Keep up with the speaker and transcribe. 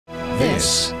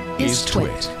This is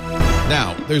TWiT.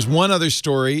 Now, there's one other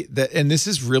story that, and this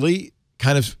is really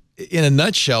kind of in a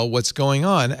nutshell what's going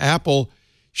on. Apple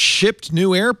shipped new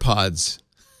AirPods,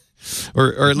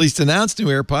 or at least announced new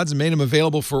AirPods and made them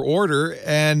available for order,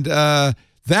 and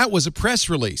that was a press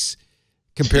release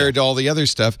compared to all the other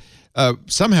stuff.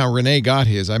 Somehow Renee got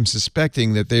his. I'm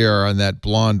suspecting that they are on that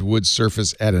blonde wood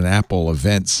surface at an Apple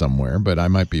event somewhere, but I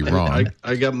might be wrong.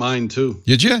 I got mine too.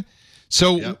 Did you?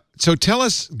 So, so tell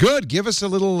us. Good. Give us a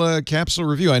little capsule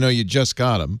review. I know you just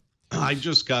got them. I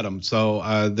just got them. So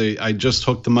I just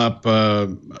hooked them up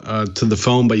to the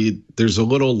phone, but there's a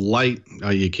little light.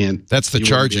 You can't. That's the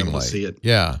charging light. See it.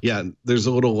 Yeah. Yeah. There's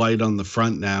a little light on the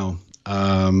front now.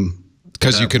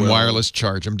 Because you can wireless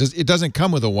charge them. It doesn't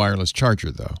come with a wireless charger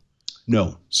though.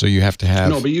 No. So you have to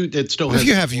have. No, but it still has. If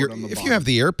you have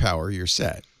the AirPower, you're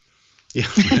set. Yeah.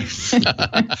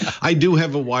 I do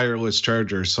have a wireless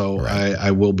charger, so I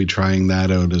will be trying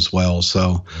that out as well.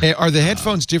 So are the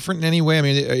headphones different in any way? I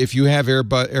mean, if you have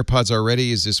AirPods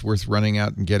already, is this worth running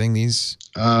out and getting these?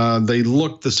 They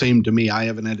look the same to me. I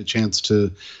haven't had a chance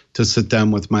to sit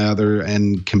down with my other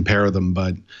and compare them,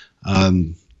 but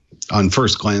on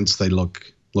first glance, they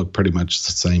look pretty much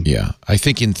the same. Yeah, I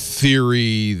think in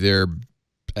theory they're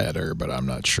better, but I'm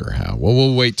not sure how. Well,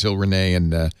 we'll wait till Renee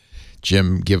and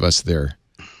Jim give us their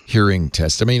hearing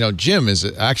test. I mean, Jim is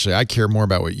actually, I care more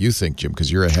about what you think, Jim,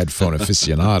 because you're a headphone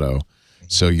aficionado.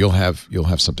 So you'll have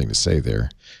something to say there.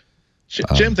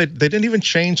 Jim, they didn't even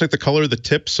change like the color of the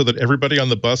tips so that everybody on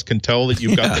the bus can tell that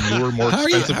you've got the newer, more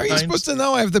expensive How are you supposed to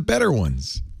know I have the better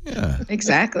ones? Yeah,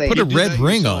 exactly. Put a red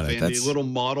ring on it. Andy, that's a little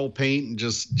model paint and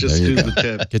just do the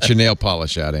tip. Get your nail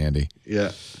polish out, Andy.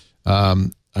 Yeah.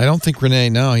 I don't think Renee.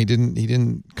 No, he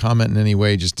didn't comment in any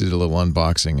way. Just did a little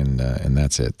unboxing and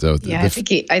that's it. So yeah, I think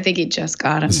he just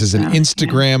got him. This is an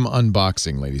Instagram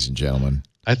unboxing, ladies and gentlemen.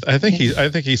 I think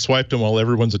he swiped him while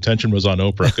everyone's attention was on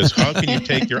Oprah. Because how can you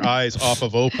take your eyes off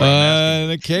of Oprah?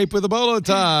 And a cape with a bolo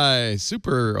tie,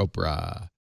 super Oprah.